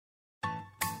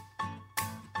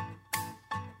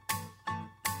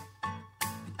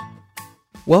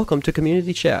Welcome to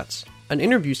Community Chats, an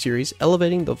interview series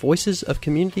elevating the voices of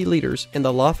community leaders in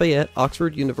the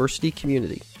Lafayette-Oxford University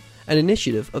community, an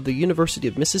initiative of the University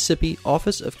of Mississippi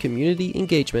Office of Community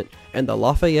Engagement and the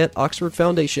Lafayette-Oxford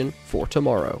Foundation for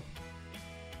Tomorrow.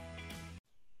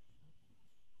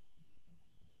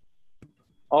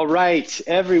 All right,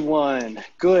 everyone,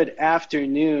 good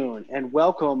afternoon and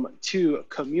welcome to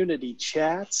Community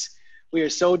Chats. We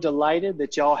are so delighted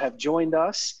that y'all have joined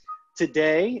us.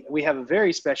 Today, we have a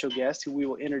very special guest who we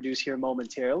will introduce here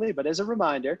momentarily, but as a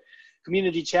reminder,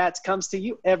 Community Chats comes to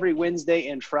you every Wednesday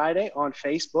and Friday on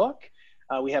Facebook.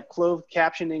 We have closed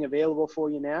captioning available for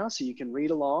you now, so you can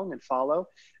read along and follow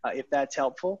if that's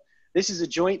helpful. This is a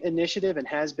joint initiative and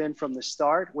has been from the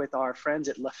start with our friends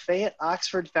at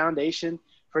Lafayette-Oxford Foundation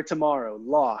for Tomorrow,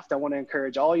 LOFT. I want to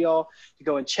encourage all y'all to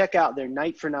go and check out their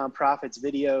Night for Nonprofits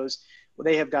videos. Well,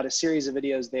 they have got a series of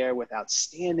videos there with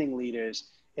outstanding leaders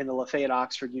in the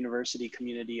Lafayette-Oxford University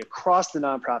community across the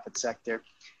nonprofit sector.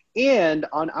 And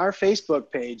on our Facebook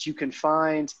page, you can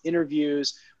find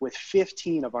interviews with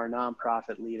 15 of our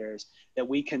nonprofit leaders that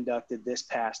we conducted this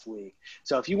past week.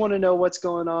 So if you want to know what's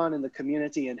going on in the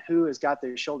community and who has got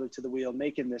their shoulder to the wheel,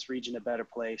 making this region a better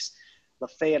place,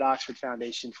 Lafayette-Oxford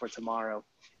Foundation for Tomorrow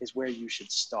is where you should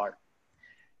start.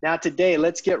 Now today,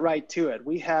 let's get right to it.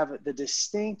 We have the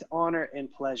distinct honor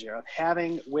and pleasure of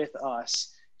having with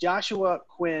us Joshua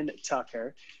Quinn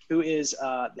Tucker, who is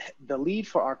the lead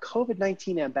for our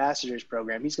COVID-19 Ambassadors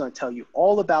Program. He's going to tell you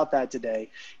all about that today.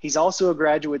 He's also a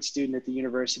graduate student at the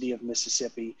University of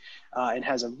Mississippi and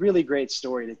has a really great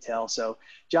story to tell. So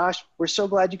Josh, we're so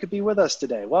glad you could be with us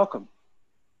today. Welcome.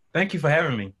 Thank you for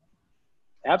having me.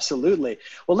 Absolutely.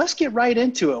 Well, let's get right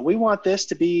into it. We want this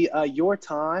to be your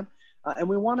time. And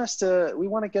we want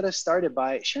to get us started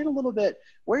by sharing a little bit.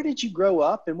 Where did you grow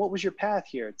up, and what was your path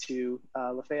here to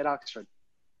Lafayette-Oxford?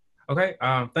 Okay,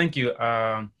 thank you.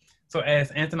 So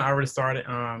as Anthony already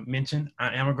mentioned,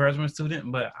 I am a graduate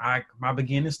student, but my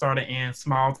beginning started in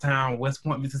small town West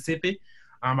Point, Mississippi.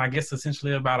 I guess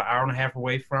essentially about an hour and a half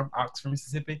away from Oxford,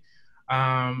 Mississippi.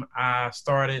 I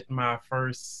started my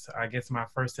first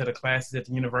set of classes at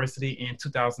the university in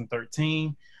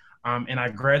 2013. And I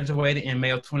graduated in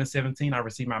May of 2017. I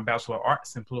received my Bachelor of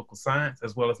Arts in Political Science,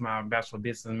 as well as my Bachelor of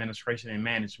Business Administration and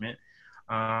Management,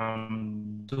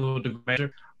 dual degree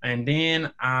major. And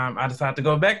then I decided to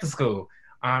go back to school.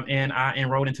 And I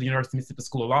enrolled into the University of Mississippi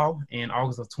School of Law in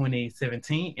August of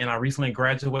 2017. And I recently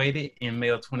graduated in May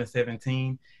of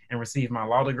 2017 and received my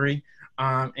law degree.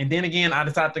 And then again, I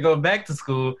decided to go back to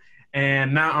school.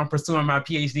 And now I'm pursuing my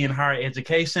PhD in higher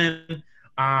education.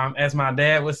 As my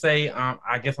dad would say,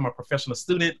 I guess I'm a professional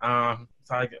student, so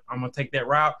I'm going to take that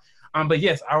route. But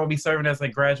yes, I will be serving as a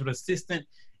graduate assistant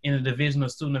in the Division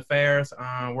of Student Affairs,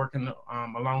 working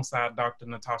alongside Dr.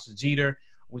 Natasha Jeter,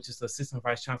 which is the Assistant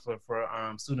Vice Chancellor for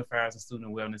Student Affairs and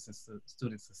Student Wellness and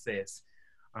Student Success.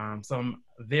 So I'm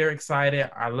very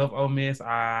excited. I love Ole Miss.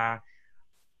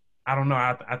 I don't know.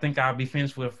 I think I'll be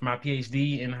finished with my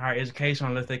PhD in higher education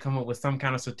unless they come up with some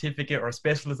kind of certificate or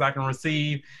specialist I can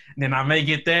receive. Then I may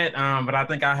get that. But I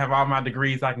think I have all my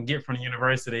degrees I can get from the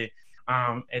university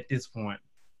at this point.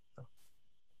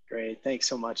 Great. Thanks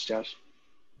so much, Josh.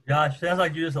 Josh, sounds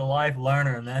like you're just a life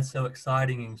learner, and that's so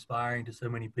exciting and inspiring to so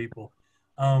many people.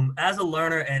 As a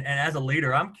learner and as a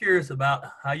leader, I'm curious about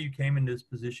how you came into this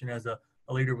position as a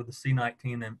leader with the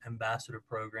C19 Ambassador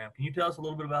Program. Can you tell us a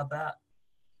little bit about that?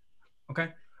 Okay.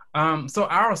 So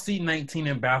our C19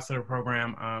 Ambassador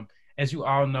Program, as you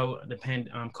all know, the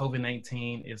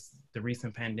COVID-19 is the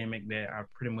recent pandemic that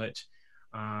pretty much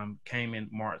came in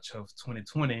March of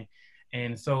 2020.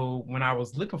 And so when I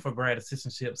was looking for grad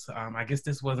assistantships, I guess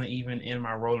this wasn't even in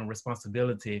my role and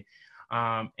responsibility.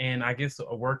 And I guess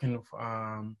working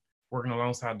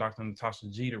alongside Dr. Natasha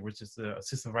Jeter, which is the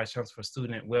Assistant Vice Chancellor for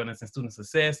Student Wellness and Student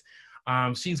Success.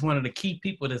 She's one of the key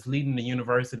people that's leading the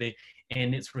university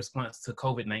in its response to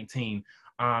COVID-19.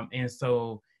 And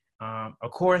so,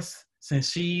 of course, since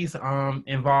she's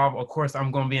involved, of course,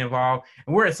 I'm going to be involved.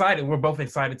 And we're excited. We're both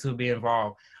excited to be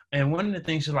involved. And one of the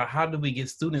things she's like, how do we get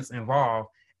students involved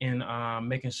in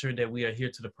making sure that we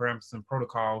adhere to the parameters and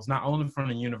protocols, not only from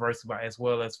the university, but as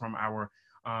well as from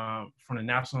from the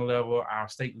national level, our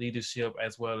state leadership,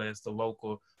 as well as the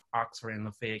local Oxford and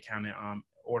Lafayette County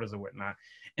orders or whatnot.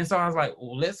 And so I was like,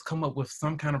 well, let's come up with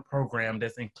some kind of program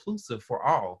that's inclusive for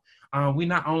all. We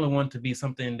not only want to be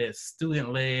something that's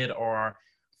student-led or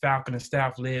faculty and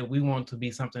staff-led, we want to be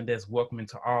something that's welcoming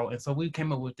to all. And so we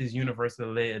came up with this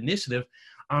university-led initiative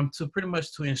to pretty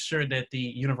much to ensure that the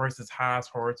university's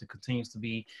highest priority continues to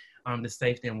be the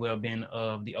safety and well-being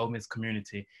of the Ole Miss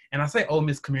community. And I say Ole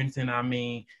Miss community, and I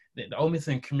mean The Ole Miss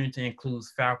community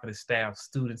includes faculty, staff,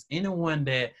 students, anyone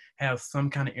that has some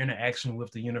kind of interaction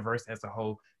with the universe as a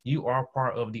whole. You are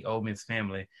part of the Ole Miss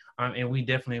family. And we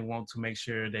definitely want to make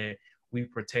sure that we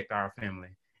protect our family.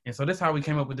 And so that's how we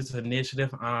came up with this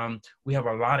initiative. We have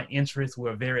a lot of interest.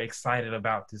 We're very excited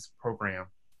about this program.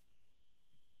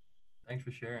 Thanks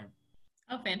for sharing.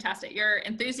 Oh, fantastic. Your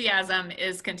enthusiasm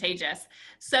is contagious.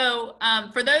 So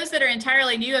for those that are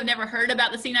entirely new, have never heard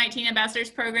about the C19 Ambassadors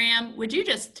Program, would you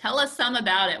just tell us some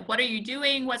about it? What are you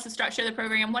doing? What's the structure of the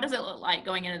program? What does it look like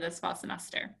going into this fall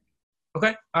semester?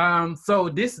 Okay, so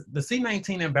the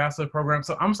C19 Ambassador Program,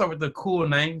 so I'm gonna start with the cool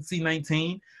name,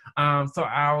 C19. So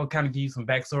I'll kind of give you some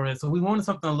backstory. So we wanted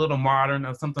something a little modern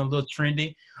or something a little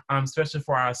trendy, especially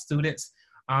for our students.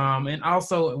 And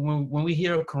also when we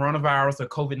hear coronavirus or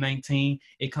COVID-19,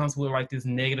 it comes with like this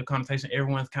negative connotation.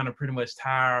 Everyone's kind of pretty much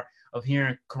tired of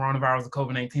hearing coronavirus or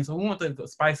COVID-19. So we want to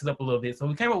spice it up a little bit. So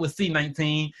we came up with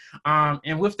C19.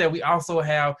 And with that, we also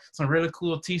have some really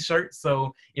cool t-shirts.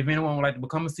 So if anyone would like to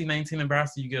become a C19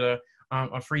 ambassador, you get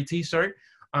a free t-shirt.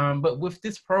 But with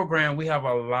this program, we have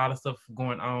a lot of stuff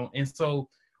going on. And so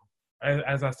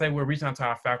as I say, we're reaching out to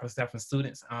our faculty, staff, and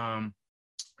students. And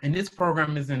this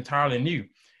program is entirely new.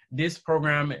 This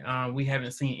program we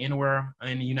haven't seen anywhere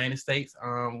in the United States.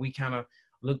 We kind of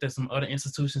looked at some other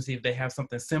institutions, see if they have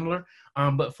something similar.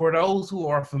 But for those who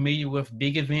are familiar with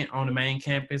Big Event on the main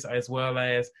campus, as well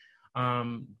as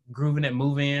Grooving at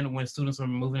Move In when students are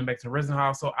moving back to the resident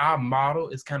hall. So our model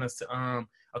is kind of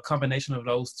a combination of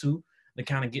those two to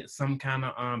kind of get some kind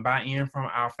of buy-in from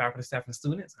our faculty, staff, and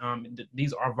students.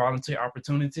 These are volunteer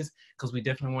opportunities because we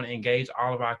definitely want to engage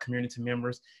all of our community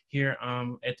members here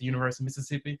at the University of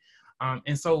Mississippi.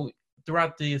 And so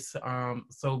throughout this,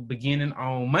 so beginning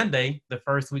on Monday, the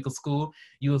first week of school,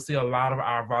 you will see a lot of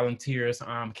our volunteers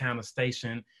kind of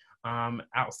stationed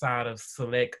outside of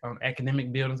select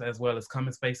academic buildings, as well as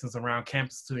common spaces around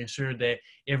campus to ensure that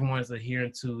everyone is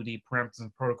adhering to the parameters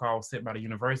and protocols set by the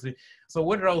university. So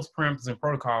what are those parameters and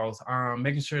protocols?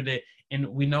 Making sure that, and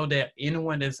we know that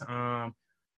anyone that's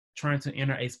trying to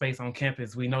enter a space on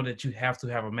campus, we know that you have to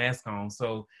have a mask on.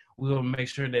 So we'll make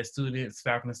sure that students,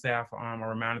 faculty, and staff are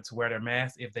reminded to wear their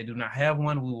masks. If they do not have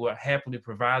one, we will happily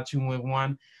provide you with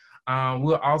one.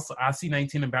 We'll also, our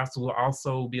C19 ambassador will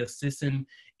also be assisting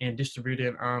in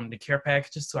distributing the care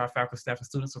packages to our faculty, staff, and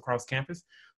students across campus.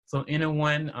 So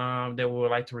anyone that would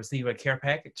like to receive a care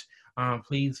package,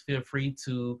 please feel free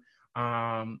to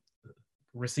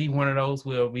receive one of those.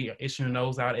 We'll be issuing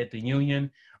those out at the Union,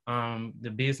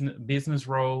 the business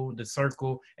row, the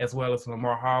Circle, as well as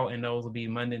Lamar Hall, and those will be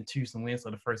Monday and Tuesday and Wednesday,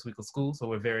 the first week of school. So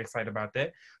we're very excited about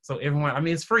that. So everyone, I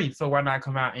mean, it's free, so why not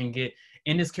come out and get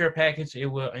in this care package? It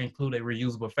will include a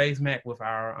reusable face mask with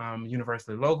our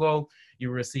university logo. You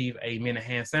will receive a minute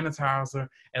hand sanitizer,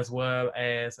 as well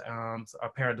as a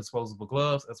pair of disposable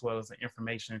gloves, as well as an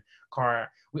information card.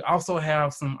 We also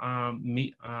have some,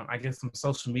 I guess, some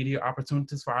social media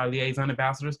opportunities for our liaison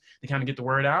ambassadors to kind of get the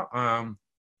word out.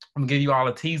 I'm gonna give you all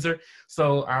a teaser.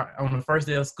 So on the first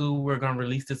day of school, we're gonna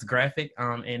release this graphic,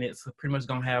 and it's pretty much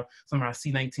gonna have some of our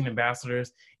C19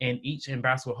 ambassadors, and each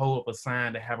ambassador will hold up a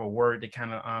sign to have a word to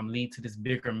kind of lead to this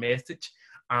bigger message.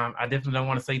 I definitely don't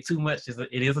want to say too much.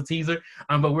 It is a teaser,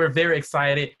 but we're very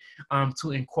excited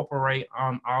to incorporate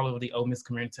all of the Ole Miss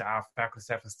community, our faculty,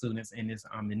 staff, and students in this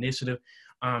initiative,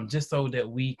 just so that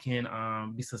we can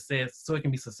it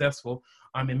can be successful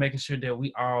in making sure that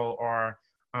we all are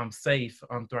safe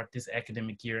throughout this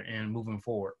academic year and moving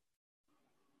forward.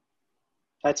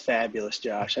 That's fabulous,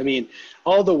 Josh. I mean,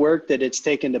 all the work that it's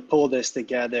taken to pull this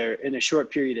together in a short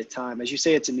period of time. As you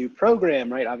say, it's a new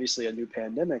program, right? Obviously a new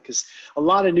pandemic, is a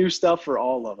lot of new stuff for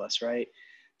all of us, right?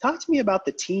 Talk to me about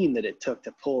the team that it took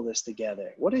to pull this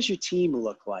together. What does your team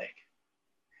look like?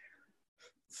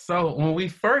 So when we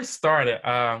first started,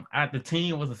 the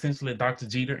team was essentially Dr.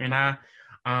 Jeter and I.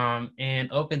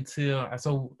 And up until,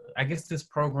 so I guess this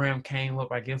program came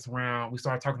up, we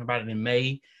started talking about it in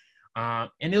May.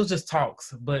 And it was just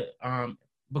talks, but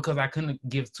because I couldn't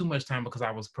give too much time because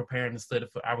I was preparing to study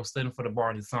for the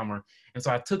bar this summer. And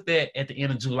so I took that at the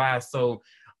end of July. So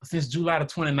since July the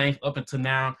 29th up until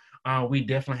now, we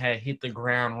definitely had hit the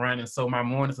ground running. So my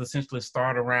mornings essentially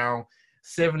start around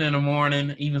 7 in the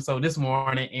morning, even so this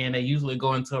morning, and they usually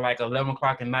go until like 11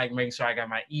 o'clock at night, making sure I got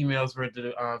my emails ready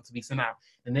to be sent out.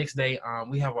 The next day,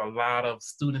 we have a lot of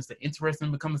students that are interested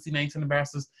in becoming C19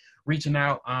 ambassadors reaching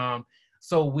out.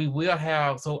 So we will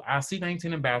have, our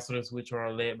C19 ambassadors, which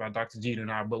are led by Dr. Jeter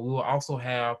and I, but we will also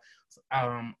have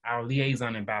our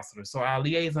liaison ambassadors. So our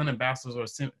liaison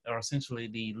ambassadors are essentially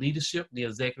the leadership, the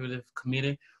executive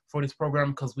committee for this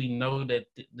program, because we know that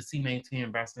the C19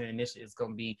 Ambassador Initiative is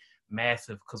going to be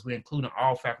massive because we're including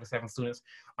all faculty, staff, and students.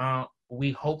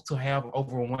 We hope to have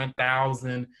over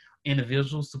 1,000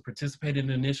 individuals to participate in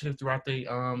the initiative throughout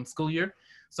the school year.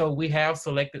 So we have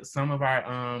selected some of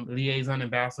our liaison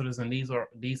ambassadors, and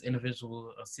these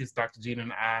individuals assist Dr. Jeter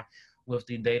and I with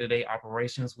the day-to-day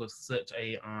operations with such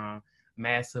a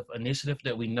massive initiative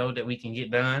that we know that we can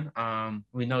get done.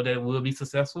 We know that it will be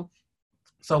successful.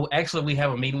 So actually we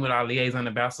have a meeting with our liaison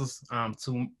ambassadors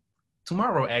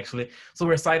tomorrow actually. So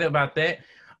we're excited about that.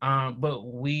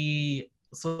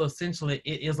 So essentially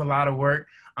it is a lot of work,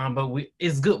 but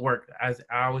it's good work. As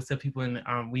I always tell people,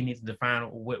 we need to define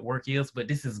what work is, but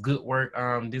this is good work.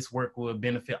 This work will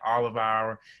benefit all of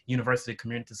our university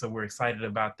community, so we're excited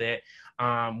about that.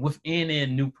 With any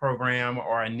new program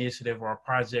or initiative or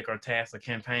project or task or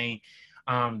campaign,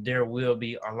 there will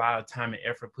be a lot of time and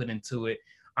effort put into it.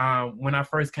 When I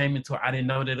first came into it, I didn't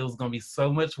know that it was going to be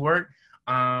so much work,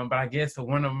 but I guess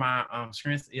one of my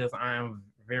strengths is I am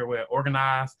very well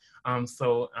organized.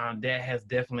 So that has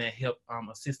definitely helped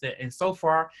assist that. And so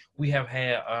far, we have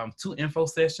had 2 info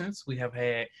sessions. We have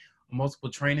had multiple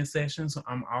training sessions.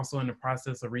 I'm also in the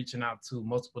process of reaching out to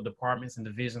multiple departments and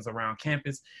divisions around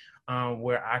campus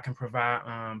where I can provide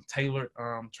tailored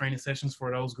training sessions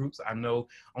for those groups. I know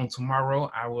on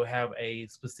tomorrow, I will have a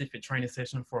specific training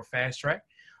session for Fast Track.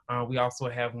 We also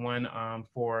have one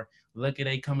for Lucky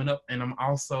Day coming up, and I'm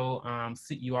also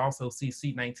you also see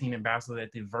C19 Ambassador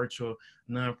at the virtual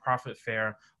nonprofit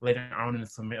fair later on in the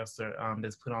semester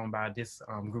that's put on by this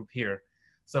group here.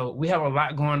 So we have a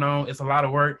lot going on. It's a lot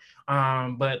of work,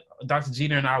 but Dr.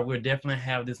 Jeter and I will definitely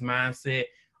have this mindset.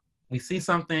 We see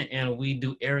something and we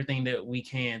do everything that we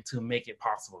can to make it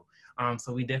possible.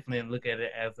 So we definitely look at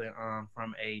it as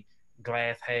from a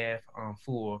glass half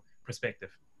full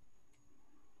perspective.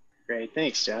 Great,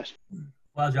 thanks, Josh.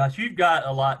 Well, Josh, you've got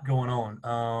a lot going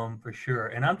on for sure,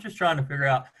 and I'm just trying to figure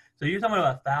out. So you're talking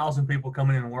about 1,000 people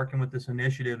coming in and working with this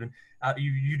initiative, and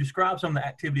you described some of the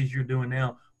activities you're doing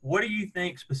now. What do you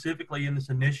think specifically in this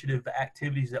initiative, the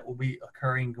activities that will be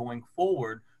occurring going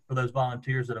forward for those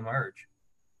volunteers that emerge?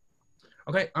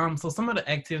 Okay, so some of the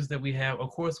activities that we have,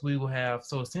 of course, we will have.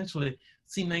 So essentially,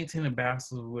 C19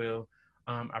 Ambassadors will.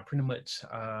 I pretty much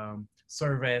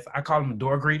serve as, I call them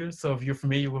door greeters. So if you're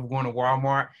familiar with going to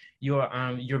Walmart,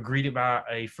 you're greeted by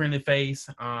a friendly face.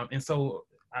 And so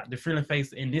the friendly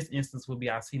face in this instance will be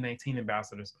our C19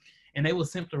 ambassadors. And they will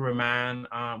simply remind,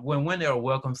 when they're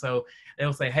welcome, so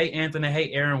they'll say, hey, Anthony,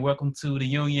 hey, Aaron, welcome to the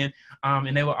union.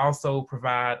 And they will also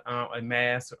provide a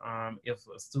mask if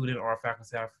a student or a faculty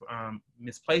staff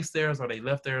misplaced theirs or they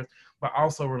left theirs, but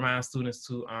also remind students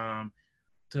to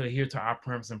adhere to our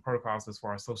parameters and protocols as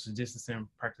far as social distancing,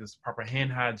 practice proper hand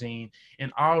hygiene,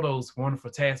 and all those wonderful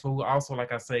tasks. But we'll also,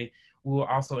 like I say, we will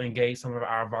also engage some of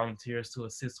our volunteers to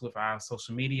assist with our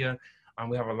social media.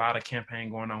 We have a lot of campaign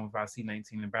going on with our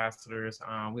C19 ambassadors.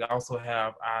 We also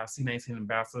have our C19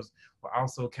 ambassadors will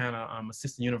also kind of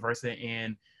assist the university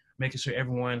in making sure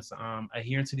everyone's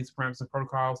adhering to these parameters and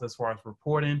protocols as far as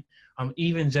reporting.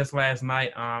 Even just last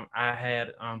night, I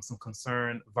had some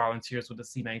concerned volunteers with the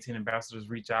C19 ambassadors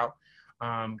reach out,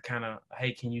 kind of,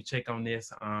 hey, can you check on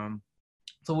this?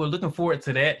 So we're looking forward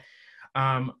to that.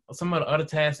 Some of the other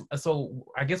tasks, so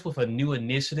I guess with a new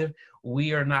initiative,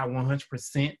 we are not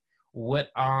 100%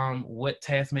 what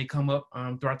tasks may come up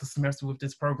throughout the semester with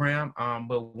this program.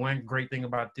 But one great thing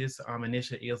about this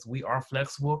initiative is we are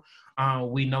flexible.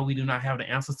 We know we do not have the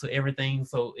answers to everything.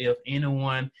 So if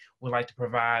anyone would like to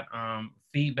provide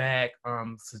feedback,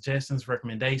 suggestions,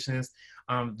 recommendations,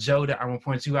 Joe, that I will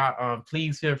point you out,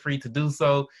 please feel free to do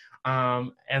so.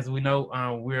 As we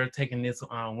know, we're taking this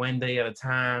one day at a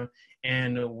time,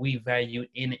 and we value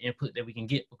any input that we can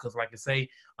get because, like I say,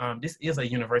 this is a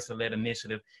university-led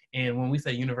initiative. And when we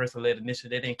say university-led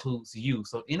initiative, that includes you.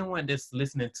 So anyone that's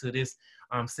listening to this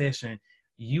session,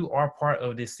 you are part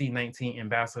of this C19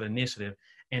 Ambassador Initiative,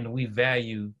 and we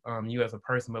value you as a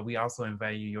person, but we also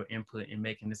value your input in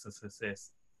making this a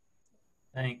success.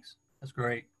 Thanks. That's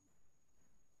great.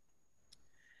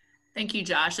 Thank you,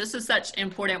 Josh. This is such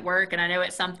important work, and I know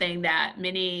it's something that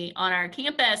many on our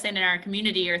campus and in our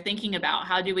community are thinking about.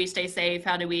 How do we stay safe?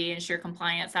 How do we ensure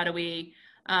compliance? How do we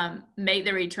make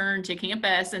the return to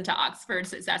campus and to Oxford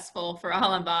successful for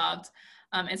all involved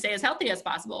and stay as healthy as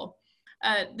possible?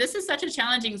 This is such a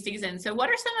challenging season. So what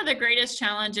are some of the greatest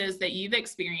challenges that you've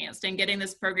experienced in getting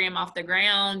this program off the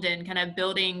ground and kind of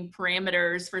building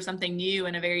parameters for something new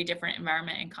in a very different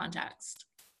environment and context?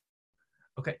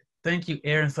 Okay. Thank you,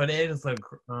 Aaron. So that is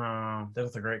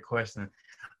a great question.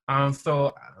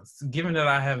 So given that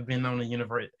I have been on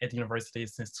at the university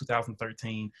since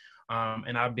 2013,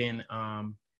 and I've been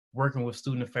working with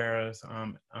student affairs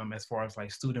as far as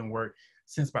like student work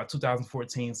since about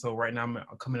 2014. So right now I'm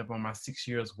coming up on my 6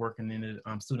 years working in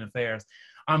the, student affairs.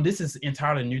 This is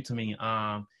entirely new to me.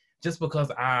 Just because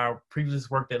I previously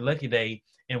worked at Lucky Day,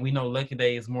 and we know Lucky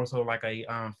Day is more so like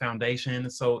a foundation.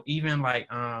 So even like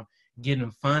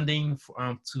getting funding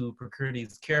to procure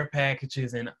these care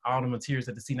packages and all the materials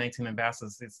that the C19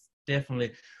 ambassadors, it's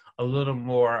definitely a little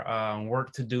more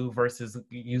work to do versus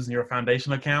using your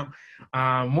foundation account.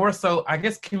 More so, I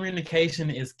guess communication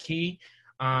is key.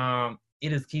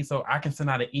 It is key. So I can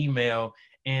send out an email,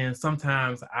 and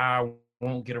sometimes I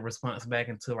won't get a response back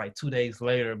until like 2 days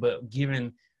later. But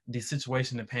given the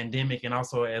situation, the pandemic, and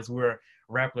also as we're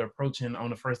rapidly approaching on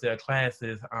the first day of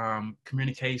classes,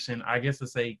 communication, I guess to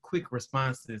say quick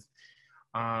responses,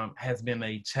 has been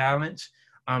a challenge.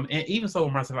 And even so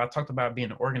myself, I talked about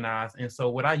being organized. And so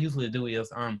what I usually do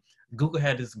is Google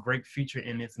had this great feature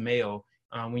in its mail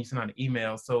when you send out an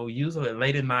email. So usually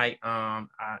late at night, I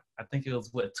think it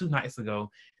was 2 nights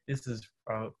ago. This is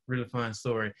a really fun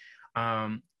story.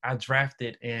 I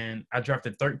drafted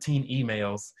 13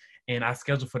 emails, and I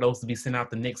scheduled for those to be sent out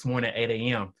the next morning at 8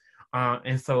 a.m.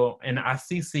 And I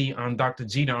CC on Dr.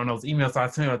 Jeter on those emails. So I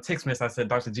sent her a text message. I said,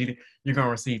 Dr. Jeter, you're going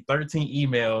to receive 13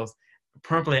 emails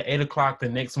promptly at 8 o'clock the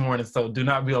next morning. So do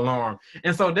not be alarmed.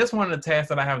 And so that's one of the tasks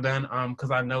that I have done,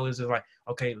 because I know it's just like,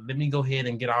 okay, let me go ahead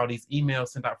and get all these emails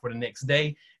sent out for the next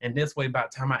day. And this way, by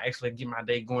the time I actually get my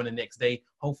day going the next day,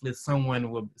 hopefully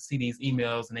someone will see these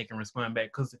emails and they can respond back.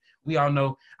 Because we all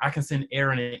know I can send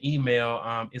Erin an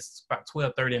email. It's about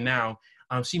 12:30 now.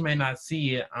 She may not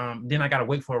see it. Then I got to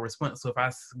wait for a response. So if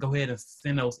I go ahead and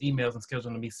send those emails and schedule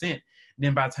them to be sent,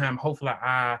 then by the time hopefully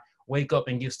I wake up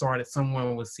and get started,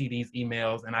 someone will see these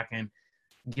emails and I can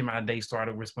get my day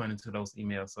started responding to those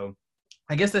emails. So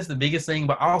I guess that's the biggest thing,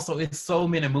 but also it's so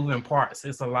many moving parts.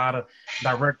 It's a lot of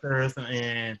directors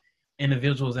and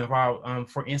individuals involved.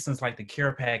 For instance, like the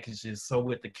care packages. So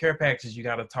with the care packages, you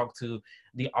got to talk to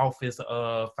the Office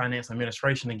of Finance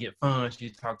Administration to get funds. You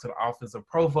talk to the Office of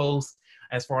Provost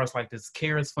as far as like this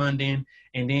CARES funding.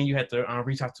 And then you have to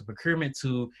reach out to procurement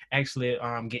to actually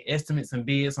get estimates and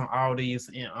bids on all these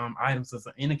items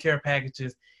in the care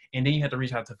packages. And then you have to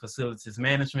reach out to facilities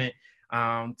management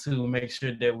to make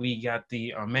sure that we got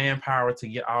the manpower to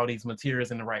get all these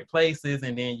materials in the right places.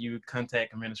 And then you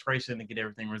contact administration to get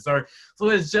everything reserved. So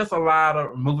it's just a lot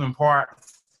of moving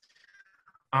parts.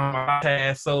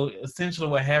 So essentially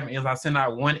what happened is I send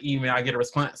out one email, I get a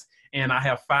response, and I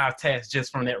have 5 tasks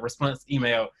just from that response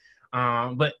email.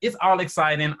 But it's all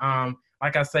exciting.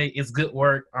 Like I say, it's good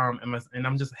work. And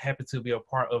I'm just happy to be a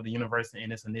part of the university in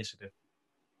this initiative.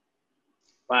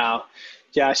 Wow.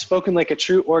 Josh, spoken like a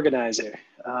true organizer.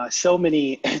 So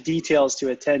many details to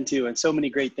attend to, and so many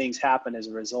great things happen as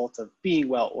a result of being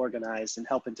well organized and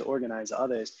helping to organize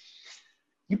others.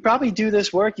 You probably do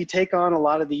this work, you take on a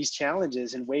lot of these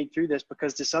challenges and wade through this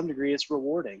because to some degree it's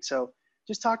rewarding. So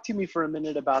just talk to me for a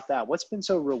minute about that. What's been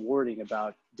so rewarding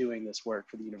about doing this work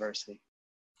for the university?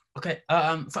 Okay.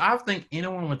 So I think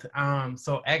anyone with,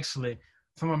 so actually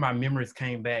some of my memories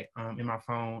came back in my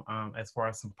phone as far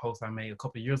as some posts I made a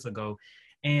couple of years ago.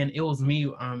 And it was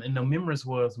me, and the memories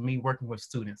was me working with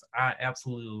students. I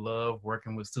absolutely love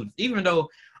working with students, even though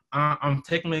I'm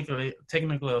technically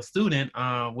a student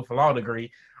with a law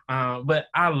degree, but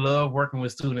I love working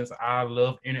with students. I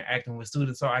love interacting with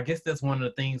students. So I guess that's one of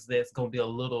the things that's going to be a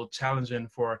little challenging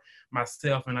for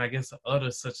myself, and I guess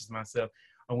others such as myself,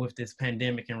 with this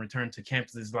pandemic and return to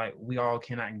campuses. Like we all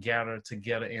cannot gather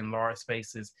together in large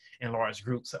spaces in large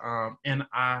groups. And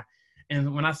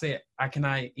when I say I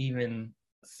cannot even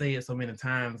say it so many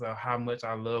times of how much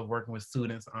I love working with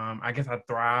students. I guess I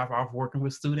thrive off working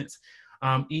with students.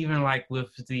 Even like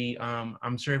with the,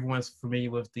 I'm sure everyone's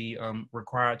familiar with the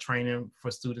required training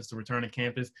for students to return to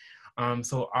campus.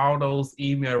 So all those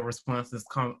email responses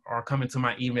are coming to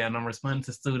my email, and I'm responding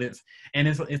to students, and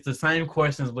it's the same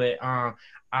questions, but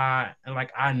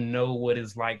I know what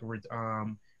it's like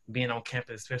being on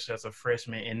campus, especially as a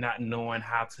freshman, and not knowing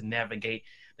how to navigate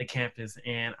the campus.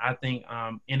 And I think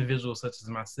individuals such as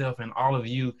myself and all of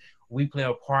you, we play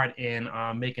a part in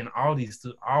making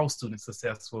all students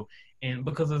successful. And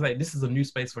because it's like this is a new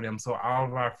space for them, so all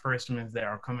of our freshmen that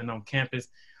are coming on campus,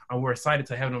 we're excited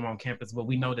to have them on campus, but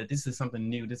we know that this is something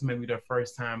new. This may be their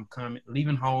first time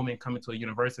leaving home and coming to a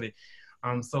university.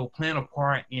 So playing a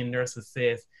part in their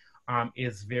success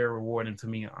is very rewarding to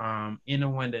me.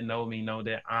 Anyone that know me know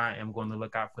that I am going to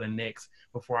look out for the next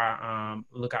before I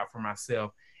look out for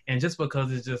myself. And just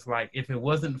because it's just like, if it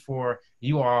wasn't for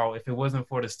you all, if it wasn't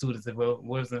for the students, if it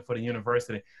wasn't for the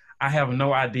university, I have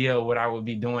no idea what I would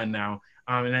be doing now.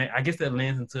 And I guess that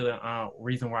lends into the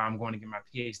reason why I'm going to get my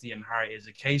PhD in higher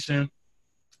education,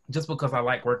 just because I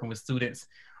like working with students.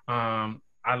 I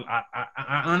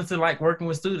honestly like working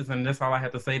with students, and that's all I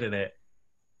have to say to that.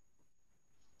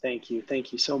 Thank you.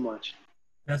 Thank you so much.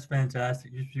 That's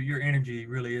fantastic. Your energy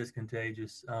really is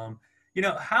contagious. You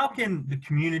know, how can the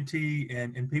community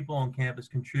and people on campus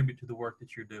contribute to the work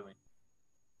that you're doing?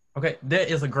 Okay, that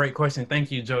is a great question.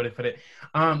 Thank you, Jody, for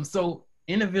that. So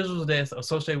individuals that's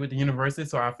associated with the university,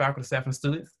 so our faculty, staff, and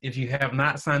students, if you have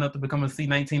not signed up to become a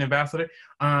C19 ambassador,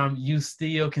 you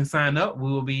still can sign up.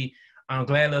 We will be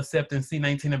gladly accepting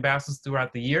C19 ambassadors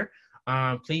throughout the year.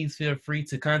 Please feel free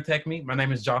to contact me. My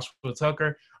name is Joshua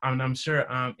Tucker. And I'm sure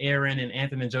Aaron and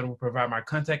Anthony and Jody will provide my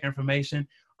contact information.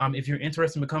 If you're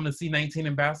interested in becoming a C19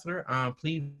 ambassador,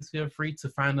 please feel free to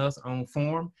find us on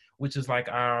Forum, which is like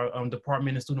our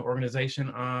department and student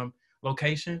organization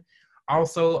location.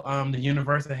 Also, the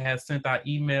university has sent out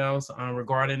emails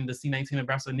regarding the C19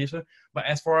 Ambassador Initiative. But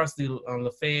as far as the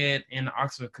Lafayette and the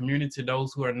Oxford community,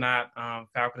 those who are not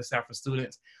faculty, staff, or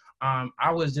students,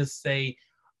 I would just say,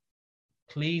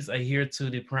 please adhere to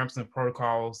the parameters and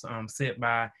protocols set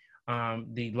by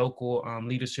the local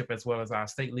leadership, as well as our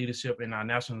state leadership and our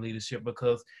national leadership,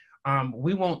 because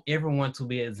we want everyone to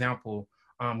be an example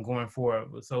going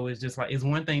forward. So it's just like, it's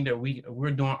one thing that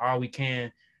we're doing all we can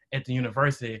at the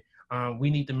university. We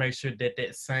need to make sure that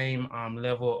that same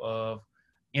level of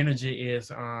energy is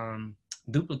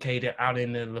duplicated out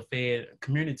in the Lafayette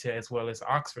community as well as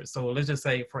Oxford. So let's just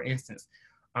say, for instance,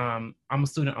 I'm a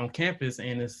student on campus,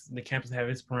 and the campus have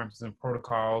its parameters and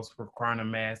protocols requiring a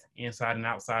mask inside and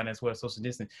outside, as well as social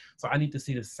distancing. So I need to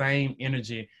see the same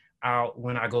energy out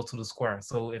when I go to the square.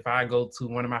 So if I go to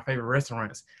one of my favorite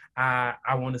restaurants, I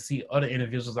want to see other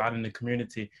individuals out in the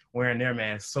community wearing their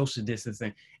masks, social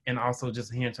distancing, and also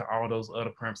just adhering to all those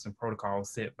other parameters and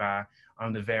protocols set by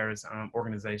the various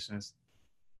organizations.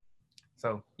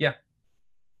 So, yeah.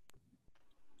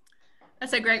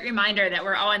 That's a great reminder that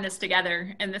we're all in this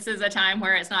together. And this is a time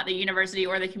where it's not the university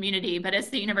or the community, but it's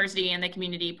the university and the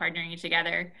community partnering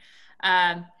together.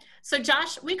 So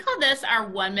Josh, we call this our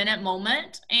 1 minute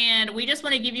moment. And we just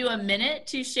want to give you a minute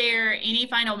to share any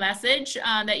final message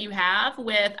that you have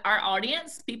with our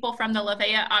audience, people from the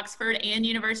Lafayette, Oxford, and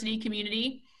university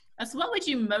community. So what would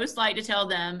you most like to tell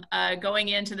them going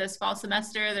into this fall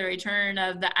semester, the return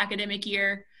of the academic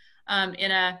year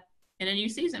in a new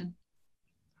season?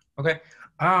 Okay.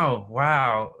 Oh,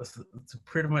 wow. To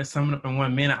pretty much sum it up in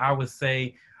 1 minute, I would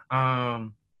say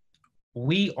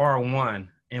we are one.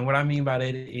 And what I mean by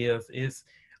that is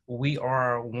we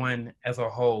are one as a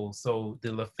whole. So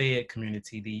the Lafayette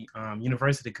community, the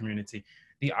university community,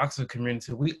 the Oxford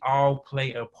community, we all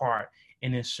play a part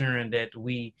in ensuring that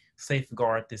we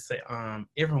safeguard this,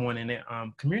 everyone in that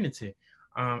community.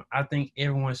 I think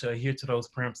everyone should adhere to those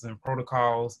parameters and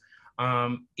protocols.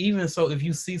 Even so, if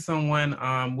you see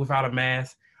someone without a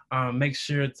mask, make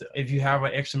sure if you have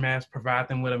an extra mask, provide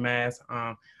them with a mask.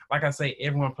 Like I say,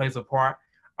 everyone plays a part.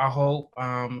 I hope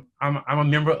I'm a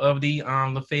member of the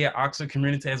Lafayette Oxford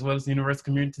community as well as the university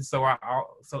community. So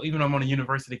so even though I'm on a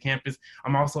university campus,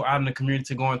 I'm also out in the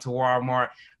community, going to Walmart,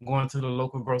 going to the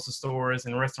local grocery stores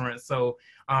and restaurants. So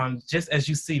just as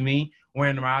you see me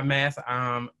wearing my mask,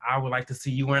 I would like to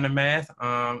see you wearing a mask.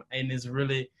 And it's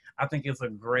really, I think it's a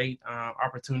great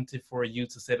opportunity for you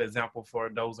to set an example for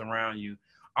those around you.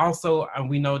 Also,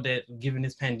 we know that given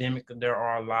this pandemic, there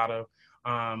are a lot of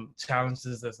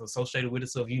challenges that's associated with it.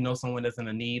 So if you know someone that's in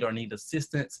a need or need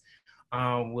assistance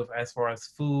with as far as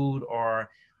food or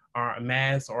a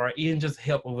mask or even just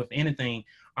help with anything,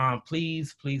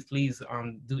 please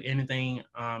do anything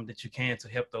that you can to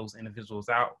help those individuals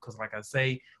out. Because like I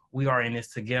say, we are in this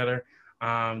together.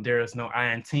 There is no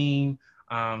I in team.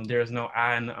 There is no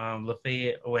I in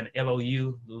Lafayette or an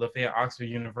LOU, Lafayette Oxford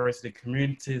University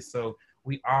community. So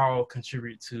we all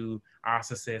contribute to our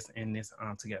success in this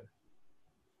together.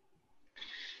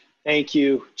 Thank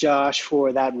you, Josh,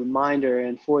 for that reminder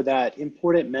and for that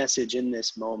important message in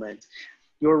this moment.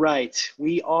 You're right.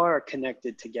 We are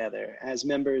connected together as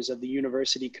members of the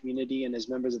university community and as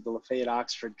members of the Lafayette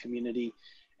Oxford community.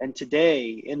 And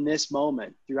today, in this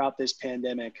moment, throughout this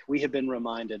pandemic, we have been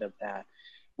reminded of that.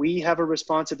 We have a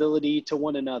responsibility to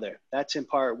one another. That's in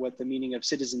part what the meaning of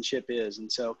citizenship is.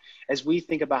 And so as we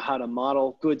think about how to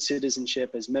model good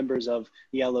citizenship as members of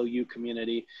the LOU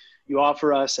community, You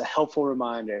offer us a helpful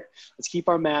reminder. Let's keep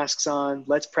our masks on.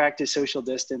 Let's practice social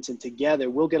distance. And together,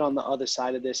 we'll get on the other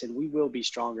side of this, and we will be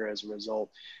stronger as a result,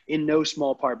 in no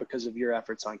small part because of your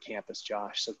efforts on campus,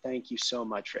 Josh. So thank you so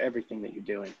much for everything that you're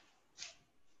doing.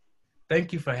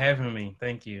 Thank you for having me.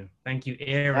 Thank you. Thank you,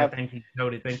 Aaron. Thank you,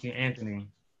 Jody. Thank you, Anthony.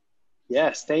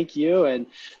 Yes, thank you. And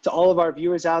to all of our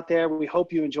viewers out there, we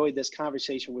hope you enjoyed this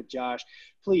conversation with Josh.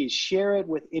 Please share it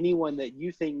with anyone that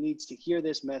you think needs to hear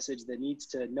this message, that needs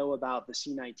to know about the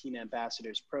C19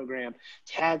 Ambassadors Program.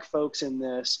 Tag folks in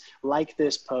this, like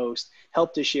this post,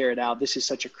 help to share it out. This is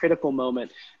such a critical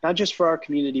moment, not just for our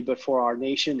community, but for our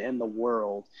nation and the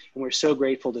world. And we're so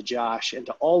grateful to Josh and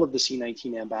to all of the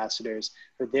C19 ambassadors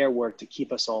for their work to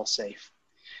keep us all safe.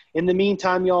 In the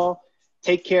meantime, y'all,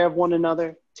 take care of one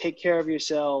another. Take care of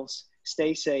yourselves,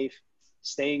 stay safe,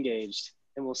 stay engaged,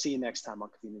 and we'll see you next time on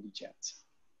Community Chats.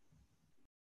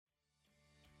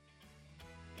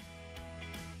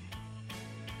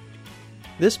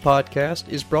 This podcast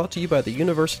is brought to you by the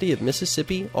University of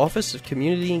Mississippi Office of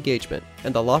Community Engagement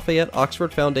and the Lafayette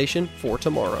Oxford Foundation for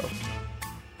Tomorrow.